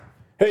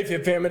Hey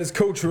Fit Fam, it is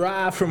Coach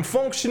Rye from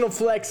Functional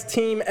Flex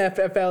Team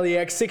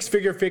FFLEX, Six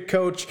Figure Fit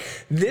Coach.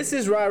 This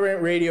is Rye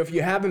Rant Radio. If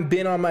you haven't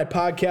been on my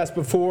podcast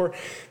before,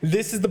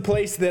 this is the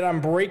place that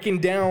I'm breaking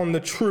down the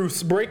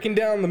truths, breaking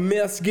down the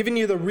myths, giving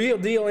you the real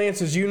deal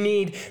answers you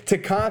need to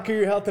conquer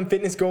your health and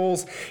fitness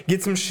goals,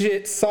 get some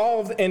shit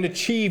solved and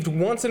achieved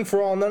once and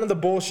for all. None of the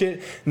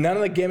bullshit, none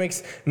of the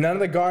gimmicks, none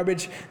of the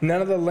garbage,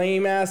 none of the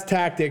lame ass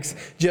tactics,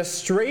 just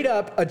straight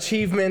up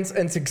achievements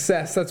and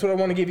success. That's what I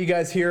want to give you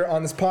guys here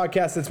on this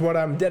podcast. That's what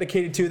I'm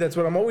dedicated to. That's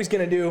what I'm always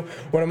going to do,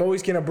 what I'm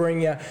always going to bring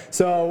you.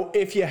 So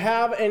if you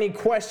have any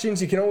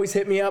questions, you can always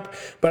hit me up,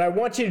 but I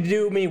want you to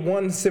do me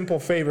one simple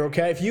favor,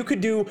 okay? If you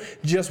could do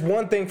just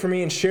one thing for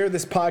me and share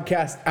this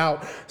podcast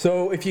out.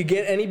 So if you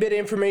get any bit of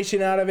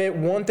information out of it,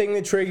 one thing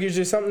that triggers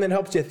you, something that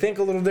helps you think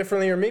a little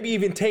differently, or maybe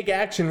even take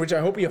action, which I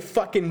hope you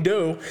fucking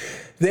do,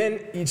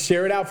 then you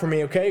share it out for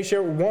me, okay?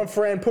 Share it with one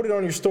friend, put it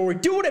on your story,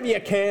 do whatever you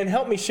can,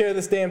 help me share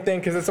this damn thing,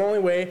 because it's the only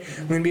way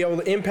I'm going to be able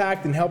to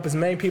impact and help as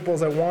many people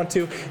as I want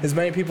to, as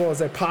many people as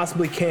I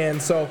possibly can.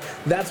 So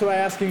that's what I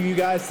ask of you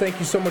guys. Thank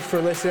you so much for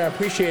listening. I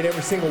appreciate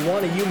every single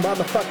one of you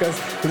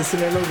motherfuckers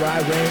listening to Rye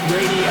Rant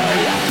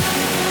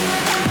Radio.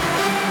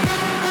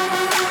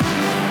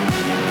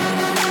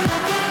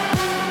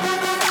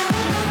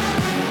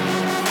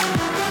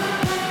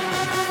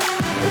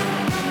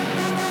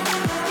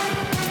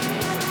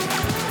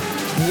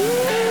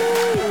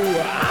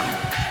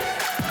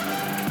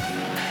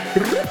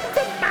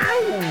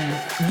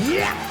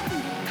 Yeah!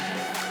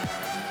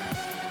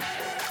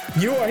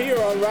 You are here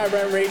on Rye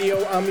Rant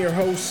Radio. I'm your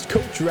host,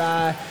 Coach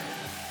Rye.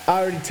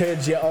 I already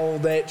told you all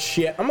that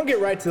shit. I'm going to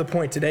get right to the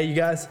point today, you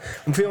guys.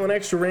 I'm feeling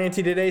extra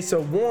ranty today,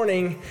 so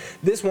warning,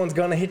 this one's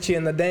going to hit you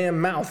in the damn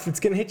mouth. It's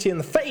going to hit you in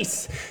the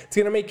face. It's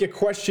going to make you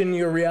question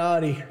your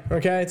reality,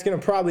 okay? It's going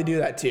to probably do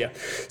that to you.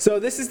 So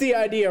this is the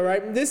idea,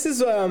 right? This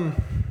is an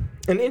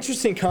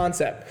interesting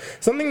concept,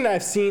 something that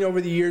I've seen over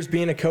the years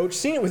being a coach,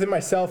 seen it within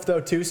myself though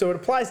too, so it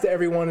applies to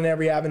everyone in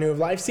every avenue of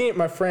life, seen it with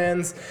my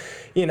friends,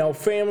 you know,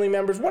 family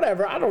members,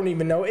 whatever, I don't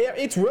even know.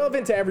 It's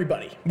relevant to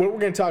everybody, what we're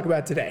going to talk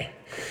about today.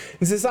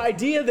 It's this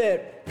idea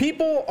that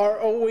people are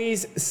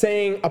always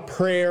saying a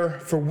prayer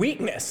for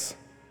weakness.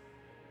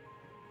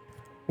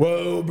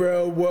 Whoa,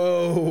 bro,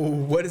 whoa,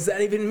 what does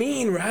that even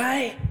mean,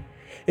 right?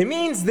 It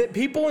means that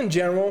people in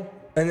general,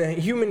 and a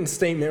human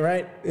statement,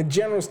 right? A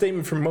general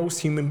statement for most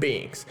human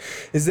beings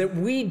is that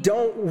we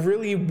don't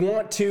really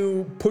want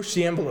to push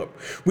the envelope.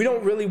 We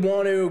don't really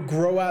want to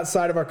grow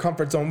outside of our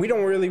comfort zone. We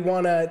don't really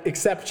want to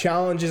accept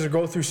challenges or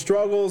go through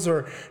struggles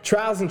or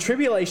trials and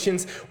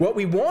tribulations. What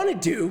we want to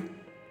do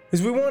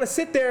is we want to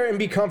sit there and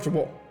be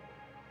comfortable.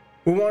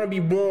 We want to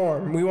be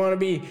warm. We want to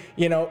be,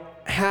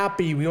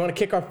 happy. We want to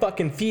kick our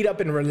fucking feet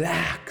up and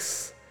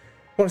relax.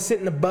 We want to sit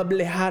in the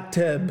bubbly hot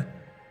tub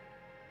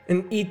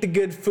and eat the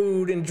good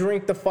food and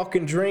drink the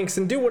fucking drinks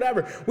and do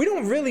whatever. We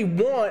don't really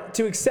want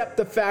to accept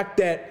the fact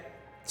that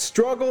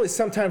struggle is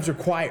sometimes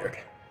required.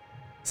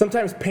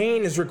 Sometimes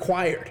pain is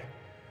required.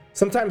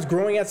 Sometimes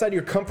growing outside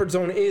your comfort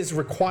zone is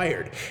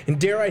required. And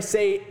dare I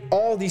say,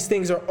 all these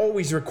things are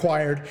always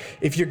required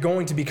if you're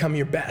going to become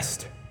your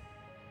best.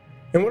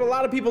 And what a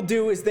lot of people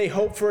do is they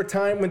hope for a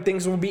time when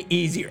things will be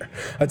easier,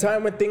 a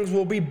time when things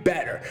will be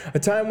better, a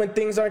time when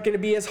things aren't going to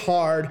be as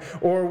hard,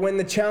 or when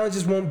the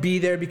challenges won't be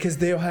there because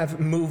they'll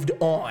have moved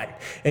on.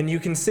 And you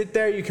can sit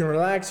there, you can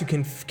relax, you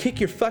can kick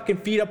your fucking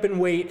feet up and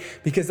wait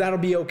because that'll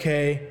be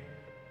okay.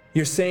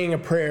 You're saying a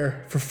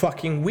prayer for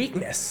fucking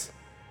weakness.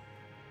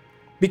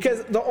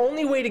 Because the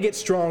only way to get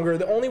stronger,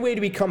 the only way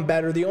to become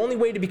better, the only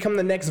way to become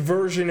the next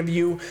version of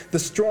you, the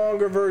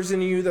stronger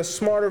version of you, the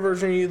smarter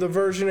version of you, the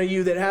version of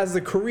you that has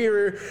the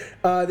career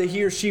that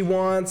he or she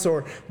wants,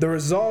 or the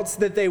results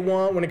that they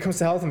want when it comes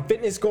to health and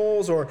fitness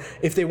goals, or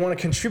if they want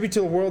to contribute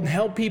to the world and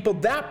help people,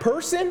 that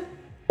person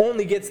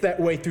only gets that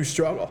way through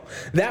struggle.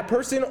 That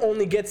person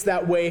only gets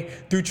that way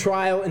through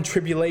trial and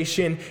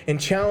tribulation and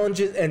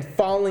challenges and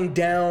falling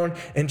down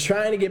and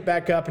trying to get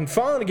back up and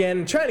falling again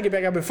and trying to get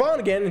back up and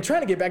falling again and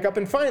trying to get back up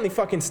and finally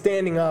fucking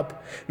standing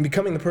up and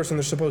becoming the person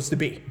they're supposed to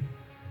be.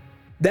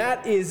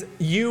 That is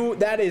you,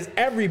 that is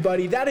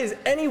everybody, that is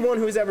anyone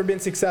who has ever been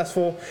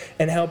successful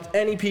and helped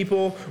any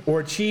people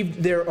or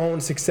achieved their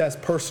own success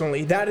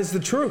personally. That is the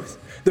truth.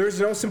 There is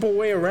no simple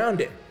way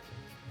around it.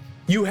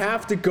 You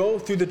have to go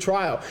through the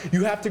trial.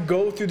 You have to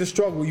go through the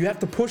struggle. You have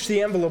to push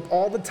the envelope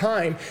all the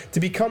time to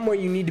become where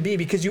you need to be,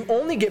 because you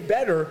only get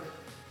better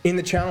in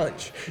the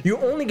challenge. You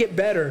only get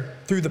better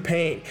through the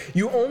pain.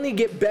 You only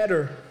get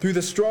better through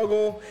the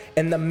struggle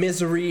and the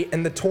misery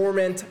and the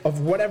torment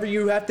of whatever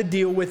you have to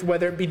deal with,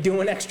 whether it be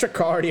doing extra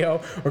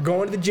cardio or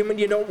going to the gym when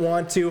you don't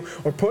want to,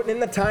 or putting in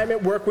the time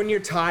at work when you're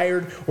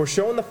tired, or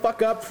showing the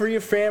fuck up for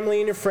your family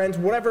and your friends,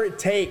 whatever it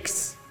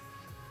takes.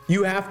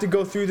 You have to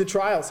go through the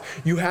trials.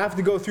 You have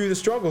to go through the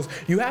struggles.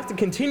 You have to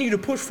continue to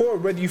push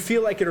forward whether you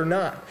feel like it or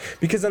not.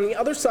 Because on the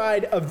other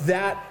side of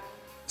that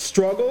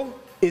struggle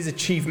is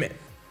achievement.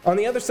 On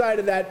the other side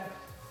of that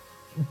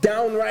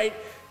downright,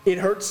 it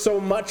hurts so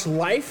much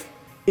life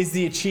is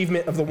the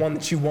achievement of the one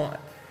that you want.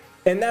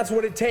 And that's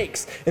what it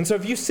takes. And so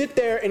if you sit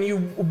there and you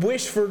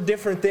wish for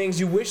different things,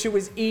 you wish it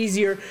was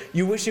easier,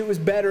 you wish it was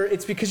better,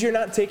 it's because you're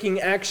not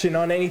taking action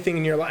on anything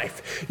in your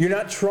life. You're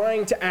not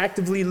trying to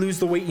actively lose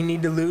the weight you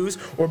need to lose,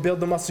 or build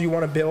the muscle you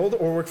want to build,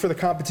 or work for the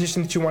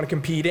competition that you want to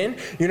compete in.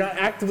 You're not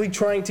actively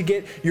trying to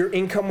get your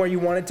income where you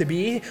want it to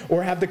be,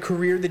 or have the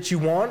career that you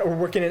want, or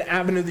work in an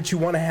avenue that you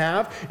want to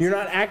have. You're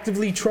not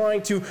actively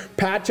trying to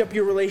patch up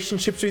your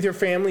relationships with your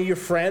family, your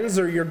friends,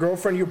 or your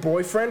girlfriend, your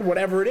boyfriend,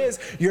 whatever it is.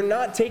 You're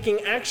not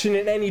taking action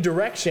in any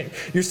direction.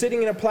 You're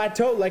sitting in a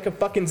plateau like a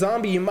fucking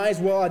zombie. You might as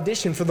well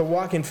audition for The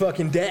Walking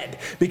fucking Dead,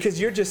 because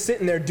you're just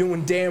sitting there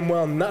doing damn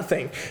well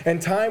nothing. And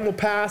time will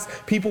pass,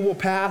 people will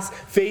pass,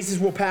 phases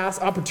will pass,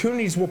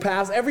 opportunities will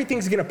pass,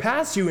 everything's gonna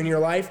pass you in your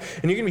life,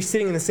 and you're gonna be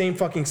sitting in the same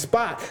fucking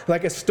spot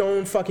like a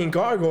stone fucking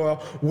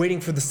gargoyle waiting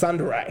for the sun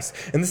to rise.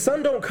 And the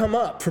sun don't come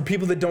up for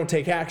people that don't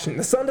take action.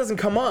 The sun doesn't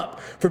come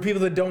up for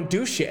people that don't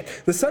do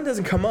shit. The sun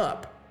doesn't come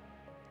up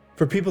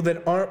for people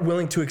that aren't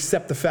willing to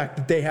accept the fact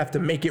that they have to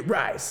make it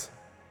rise.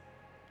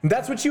 And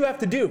that's what you have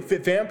to do,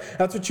 Fit Fam.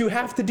 That's what you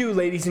have to do,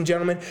 ladies and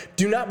gentlemen.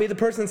 Do not be the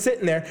person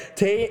sitting there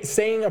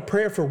saying a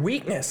prayer for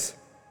weakness.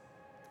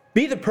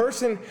 Be the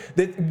person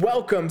that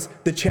welcomes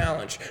the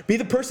challenge. Be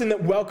the person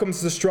that welcomes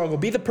the struggle.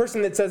 Be the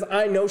person that says,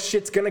 I know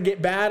shit's gonna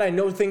get bad. I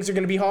know things are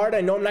gonna be hard. I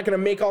know I'm not gonna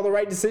make all the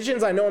right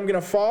decisions. I know I'm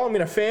gonna fall. I'm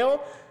gonna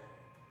fail.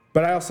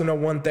 But I also know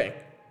one thing.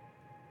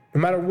 No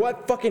matter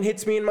what fucking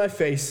hits me in my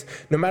face,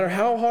 no matter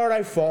how hard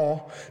I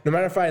fall, no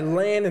matter if I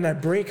land and I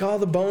break all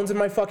the bones in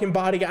my fucking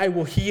body, I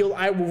will heal,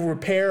 I will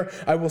repair,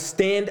 I will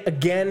stand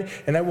again,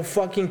 and I will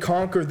fucking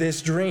conquer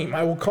this dream.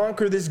 I will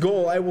conquer this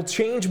goal. I will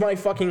change my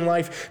fucking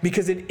life,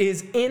 because it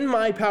is in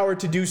my power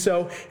to do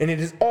so, and it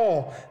is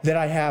all that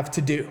I have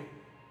to do.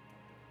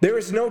 There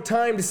is no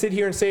time to sit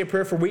here and say a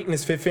prayer for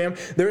weakness, Fit Fam.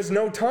 There is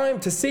no time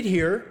to sit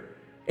here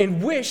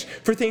and wish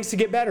for things to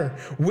get better.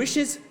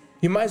 Wishes,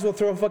 you might as well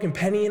throw a fucking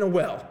penny in a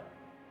well.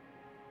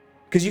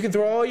 Because you can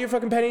throw all your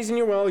fucking pennies in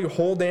your well your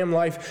whole damn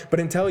life, but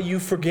until you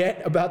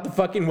forget about the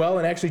fucking well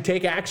and actually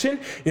take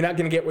action, you're not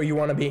going to get where you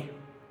want to be.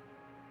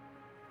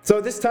 So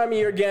this time of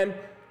year, again,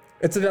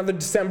 it's another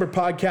December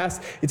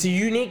podcast. It's a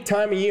unique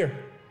time of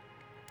year,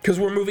 because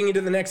we're moving into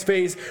the next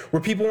phase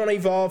where people want to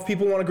evolve,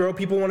 people want to grow,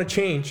 people want to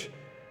change.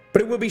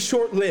 But it will be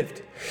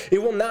short-lived.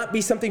 It will not be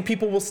something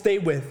people will stay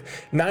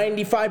with.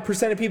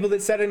 95% of people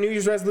that set a New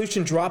Year's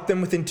resolution drop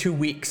them within 2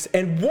 weeks.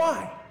 And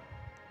why?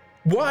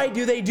 Why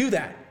do they do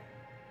that?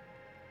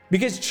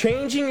 Because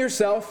changing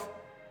yourself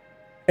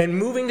and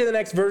moving to the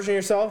next version of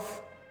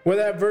yourself,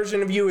 whether that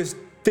version of you is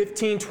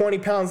 15, 20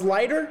 pounds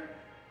lighter,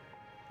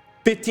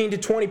 15 to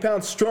 20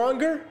 pounds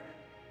stronger,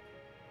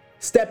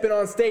 stepping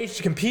on stage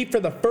to compete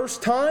for the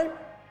first time,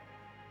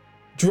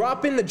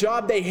 dropping the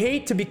job they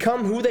hate to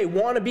become who they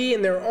want to be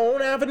in their own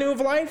avenue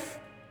of life,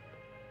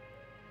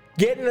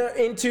 getting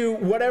into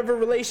whatever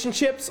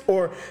relationships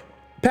or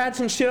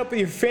patching shit up with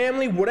your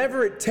family,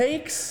 whatever it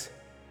takes.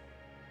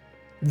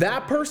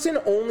 That person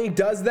only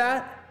does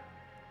that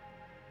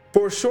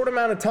for a short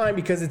amount of time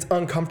because it's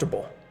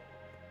uncomfortable.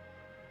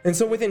 And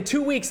so within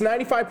 2 weeks,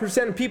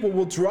 95% of people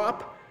will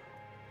drop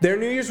their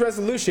New Year's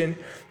resolution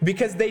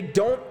because they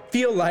don't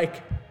feel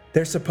like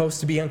they're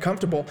supposed to be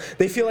uncomfortable.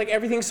 They feel like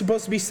everything's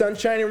supposed to be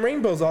sunshine and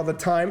rainbows all the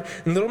time,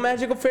 and little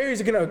magical fairies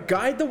are gonna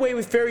guide the way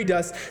with fairy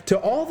dust to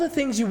all the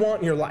things you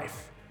want in your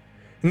life.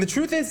 And the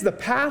truth is, the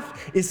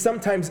path is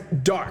sometimes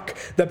dark.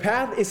 The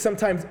path is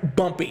sometimes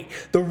bumpy.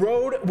 The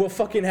road will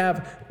fucking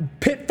have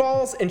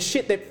pitfalls and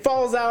shit that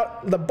falls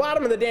out. The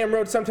bottom of the damn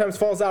road sometimes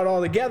falls out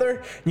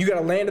altogether. You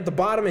gotta land at the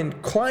bottom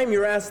and climb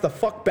your ass the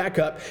fuck back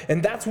up.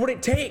 And that's what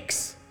it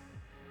takes.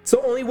 It's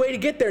the only way to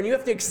get there. And you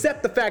have to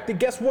accept the fact that,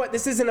 guess what?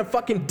 This isn't a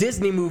fucking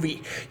Disney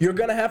movie. You're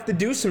gonna have to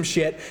do some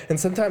shit, and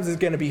sometimes it's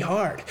gonna be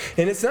hard.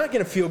 And it's not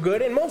gonna feel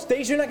good, and most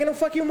days you're not gonna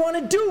fucking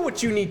wanna do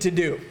what you need to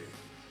do.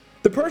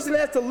 The person that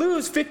has to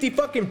lose 50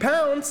 fucking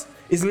pounds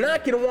is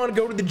not going to want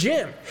to go to the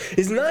gym,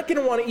 is not going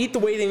to want to eat the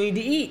way they need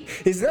to eat,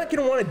 is not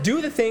going to want to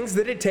do the things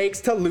that it takes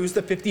to lose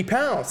the 50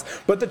 pounds.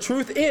 But the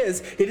truth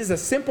is, it is a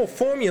simple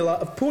formula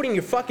of putting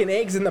your fucking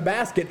eggs in the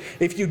basket.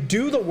 If you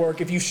do the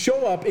work, if you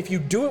show up, if you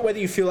do it whether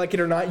you feel like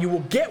it or not, you will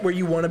get where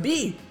you want to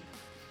be.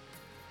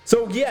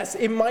 So yes,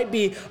 it might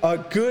be a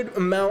good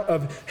amount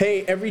of,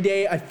 hey, every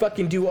day I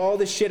fucking do all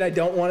this shit I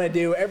don't want to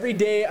do. Every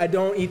day I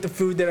don't eat the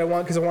food that I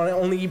want because I want to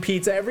only eat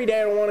pizza. Every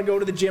day I don't want to go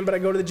to the gym, but I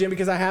go to the gym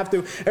because I have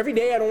to. Every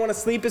day I don't want to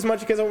sleep as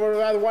much because I would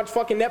rather watch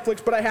fucking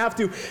Netflix, but I have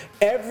to.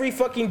 Every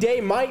fucking day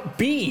might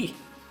be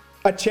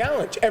a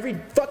challenge. Every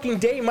fucking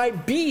day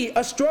might be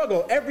a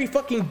struggle. Every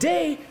fucking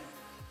day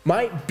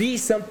might be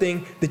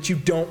something that you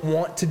don't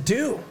want to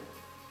do.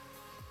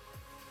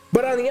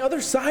 But on the other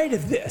side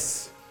of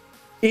this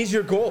is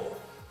your goal,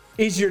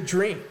 is your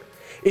dream,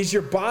 is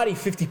your body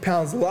 50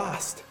 pounds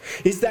lost,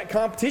 is that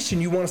competition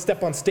you want to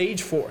step on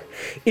stage for,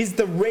 is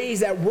the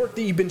raise at work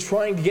that you've been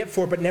trying to get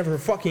for but never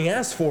fucking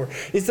asked for,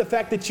 is the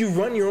fact that you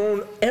run your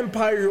own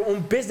empire, your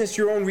own business,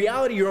 your own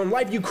reality, your own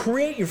life, you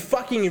create your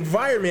fucking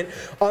environment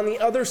on the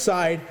other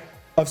side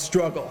of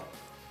struggle.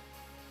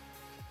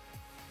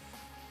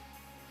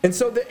 And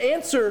so the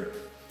answer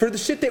for the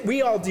shit that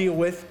we all deal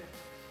with,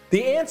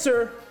 the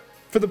answer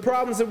for the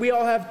problems that we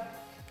all have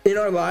in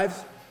our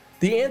lives,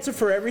 the answer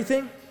for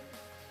everything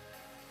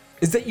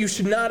is that you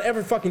should not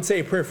ever fucking say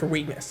a prayer for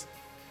weakness.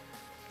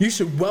 You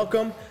should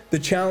welcome the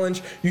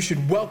challenge. You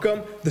should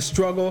welcome the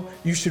struggle.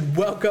 You should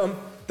welcome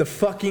the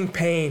fucking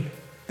pain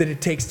that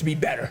it takes to be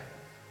better.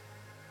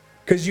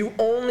 Because you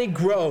only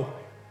grow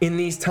in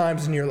these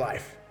times in your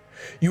life.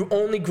 You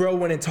only grow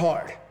when it's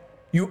hard.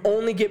 You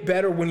only get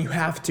better when you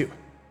have to.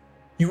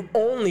 You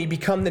only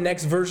become the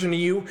next version of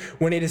you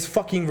when it is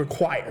fucking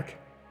required.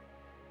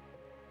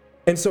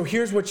 And so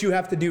here's what you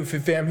have to do,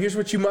 fam. Here's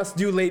what you must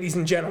do, ladies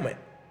and gentlemen.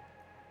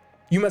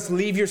 You must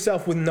leave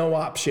yourself with no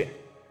option.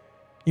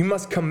 You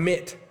must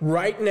commit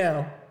right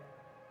now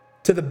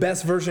to the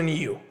best version of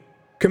you.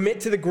 Commit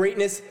to the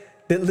greatness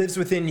that lives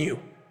within you.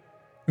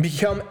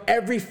 Become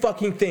every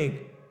fucking thing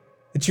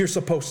that you're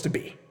supposed to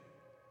be.